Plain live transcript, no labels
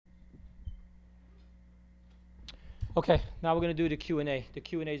Okay, now we're going to do the Q&A. The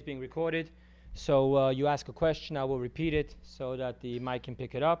Q&A is being recorded. So you ask a question, I will repeat it so that the mic can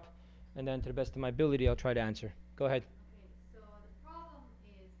pick it up. And then to the best of my ability, I'll try to answer. Go ahead. Okay, so the problem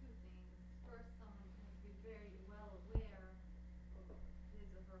is two things. First, someone has to be very well aware of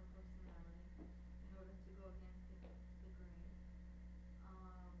his or her personality in order to go against the grain.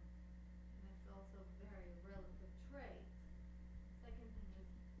 And it's also a very relative trait. Second thing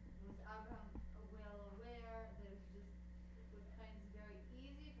is, was Abraham well aware that it was kind of very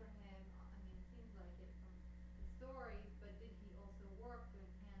easy for him? I mean, it seems like it from the stories, but did he also work to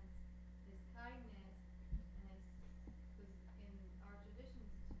enhance his kindness? And because in our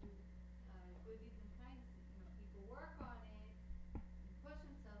traditions, to do good deeds and kindness, people work on it and push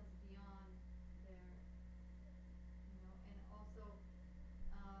themselves beyond their, and also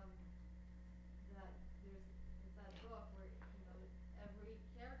um, that there's that book where every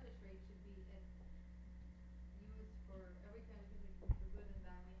character trait should be used for every character trait for good and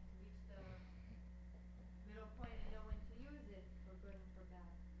bad. We have to reach the middle point and know when to use it for good and for bad.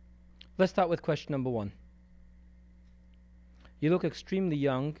 Let's start with question number 1. You look extremely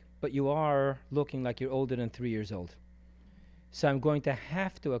young, but you are looking like you're older than 3 years old. So I'm going to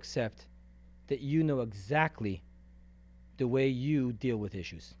have to accept that you know exactly the way you deal with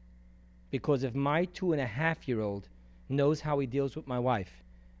issues. Because if my 2.5-year-old knows how he deals with my wife,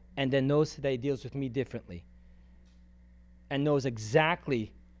 and then knows that he deals with me differently, and knows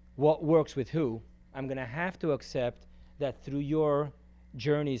exactly what works with who, I'm going to have to accept that through your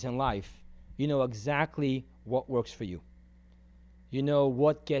journeys in life, you know exactly what works for you. You know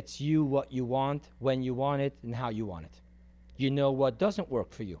what gets you what you want, when you want it, and how you want it. You know what doesn't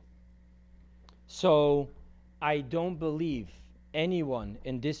work for you. So I don't believe anyone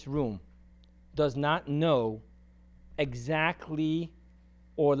in this room does not know exactly,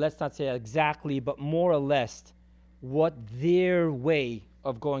 or let's not say exactly, but more or less what their way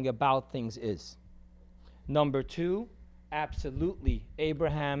of going about things is. Number 2, absolutely,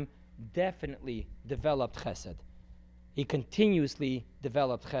 Abraham definitely developed chesed. He continuously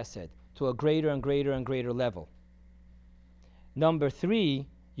developed chesed to a greater and greater and greater level. Number 3,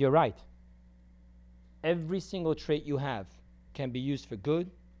 you're right. Every single trait you have can be used for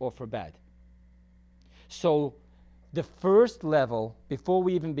good or for bad. So the first level, before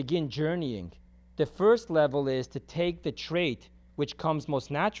we even begin journeying, the first level is to take the trait which comes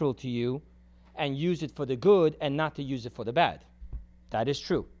most natural to you and use it for the good and not to use it for the bad. That is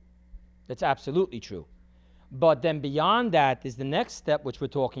true. That's absolutely true. But then beyond that is the next step, which we're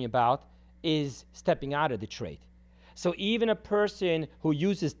talking about, is stepping out of the trait. So even a person who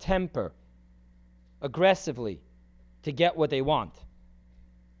uses temper aggressively to get what they want,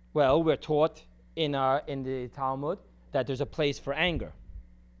 well, we're taught in the Talmud that there's a place for anger.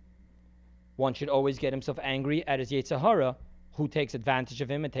 One should always get himself angry at his Yetzer Hara, who takes advantage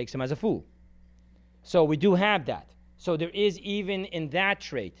of him and takes him as a fool. So we do have that. So there is even in that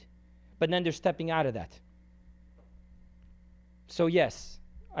trait, but then they're stepping out of that. So yes,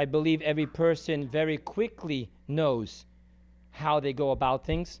 I believe every person very quickly knows how they go about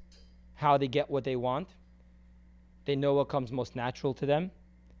things, how they get what they want. They know what comes most natural to them.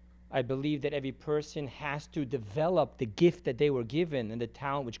 I believe that every person has to develop the gift that they were given and the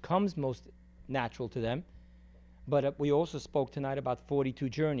talent which comes most natural to them. But we also spoke tonight about 42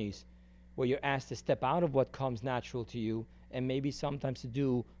 journeys, where you're asked to step out of what comes natural to you and maybe sometimes to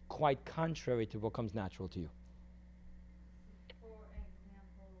do quite contrary to what comes natural to you. For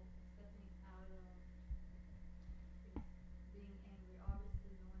example, stepping out of being angry.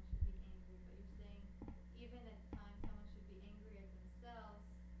 Obviously, no one should be angry, but you're saying even at times someone should be angry at themselves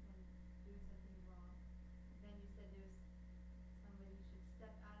when doing something wrong. Then you said there's somebody who should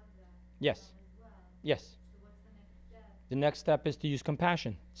step out of that Yes. as well. Yes. So what's the next step? The next step is to use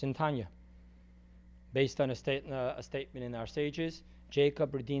compassion. It's in Tanya. Based on a statement in our sages,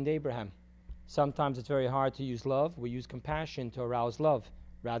 Jacob redeemed Abraham. Sometimes it's very hard to use love. We use compassion to arouse love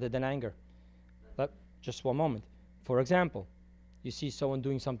rather than anger. But just one moment. For example, you see someone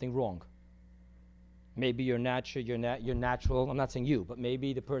doing something wrong. Maybe your natural, I'm not saying you, but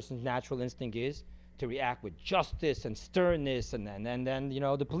maybe the person's natural instinct is to react with justice and sternness and then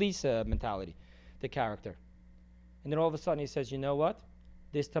the police mentality, the character. And then all of a sudden he says, you know what?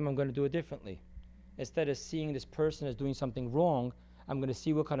 This time I'm going to do it differently. Instead of seeing this person as doing something wrong, I'm going to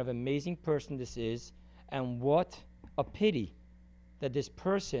see what kind of amazing person this is, and what a pity that this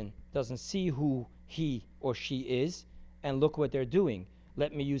person doesn't see who he or she is, and look what they're doing.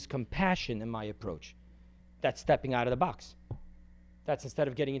 Let me use compassion in my approach. That's stepping out of the box. That's instead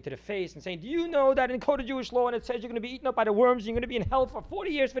of getting into the face and saying, do you know that in Code of Jewish law and it says you're going to be eaten up by the worms and you're going to be in hell for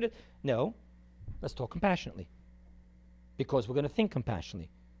 40 years for this? No. Let's talk compassionately. because we're going to think compassionately,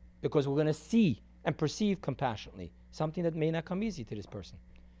 because we're going to see and perceive compassionately, something that may not come easy to this person.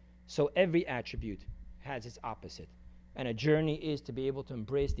 So every attribute has its opposite. And a journey is to be able to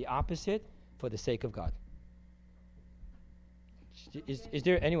embrace the opposite for the sake of God. Is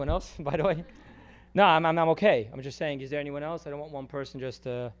there anyone else, by the way? No, I'm okay. I'm just saying, is there anyone else? I don't want one person just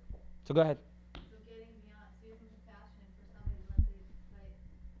so go ahead. So getting beyond, so using compassion for somebody, let's say,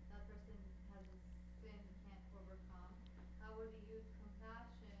 like, that person has a sin he can't overcome. How would he use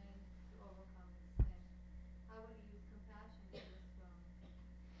compassion to overcome his sin? How would he use compassion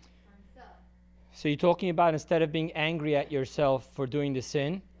just for himself? So you're talking about, instead of being angry at yourself for doing the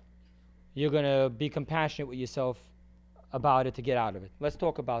sin, you're going to be compassionate with yourself about it to get out of it. Let's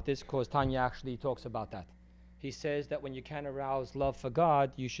talk about this, because Tanya actually talks about that. He says that when you can't arouse love for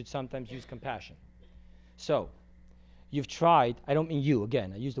God, you should sometimes use compassion. So, you've tried, I don't mean you,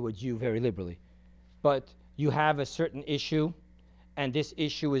 again, I use the word you very liberally, but you have a certain issue, and this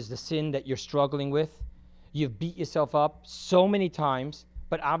issue is the sin that you're struggling with. You've beat yourself up so many times,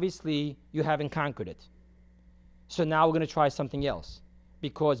 but obviously you haven't conquered it. So now we're going to try something else.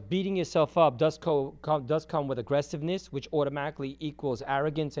 Because beating yourself up does come with aggressiveness, which automatically equals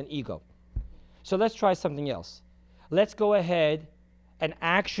arrogance and ego. So let's try something else. Let's go ahead and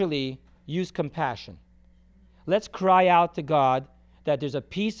actually use compassion. Let's cry out to God that there's a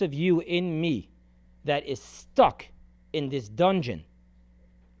piece of you in me that is stuck in this dungeon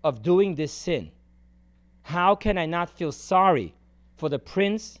of doing this sin. How can I not feel sorry for the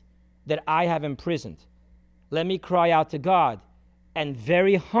prince that I have imprisoned? Let me cry out to God and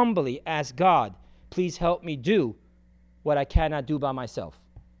very humbly ask God, please help me do what I cannot do by myself.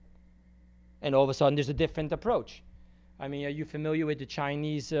 And all of a sudden, there's a different approach. I mean, are you familiar with the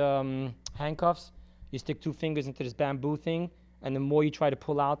Chinese handcuffs? You stick 2 fingers into this bamboo thing, and the more you try to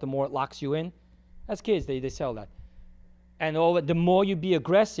pull out, the more it locks you in. As kids, they sell that. And the more you be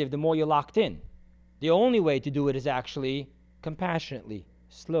aggressive, the more you're locked in. The only way to do it is actually compassionately,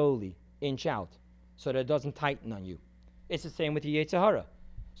 slowly, inch out, so that it doesn't tighten on you. It's the same with the Yetzer Hara.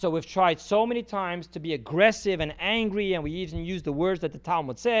 So we've tried so many times to be aggressive and angry, and we even used the words that the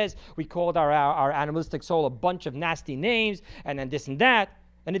Talmud says. We called our animalistic soul a bunch of nasty names, and then this and that,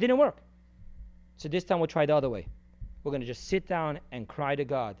 and it didn't work. So this time we'll try the other way. We're going to just sit down and cry to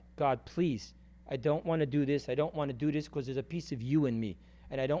God. God, please, I don't want to do this. I don't want to do this because there's a piece of you in me,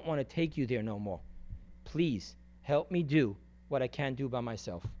 and I don't want to take you there no more. Please help me do what I can't do by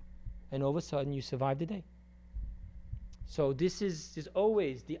myself. And all of a sudden, you survive the day. So this is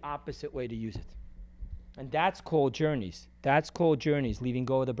always the opposite way to use it. And that's called journeys. That's called journeys, leaving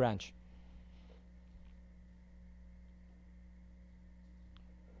go of the branch.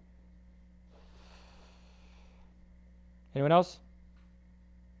 Anyone else?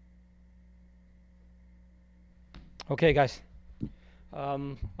 Okay, guys.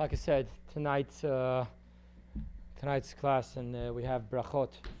 Like I said, tonight's class, and we have brachot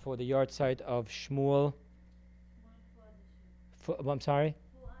for the yard site of Shmuel. I'm sorry?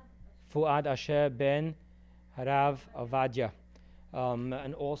 Fuad Asher ben Harav Avadia.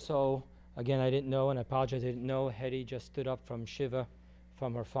 And also, again, I didn't know, and I apologize, I didn't know, Hetty just stood up from Shiva,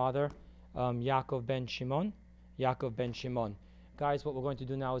 from her father, Yaakov ben Shimon. Yaakov ben Shimon. Guys, what we're going to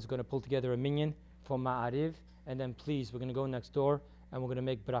do now is we're going to pull together a minyan for Ma'ariv, and then please, we're going to go next door, and we're going to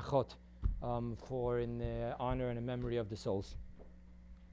make brachot in the honor and the memory of the souls.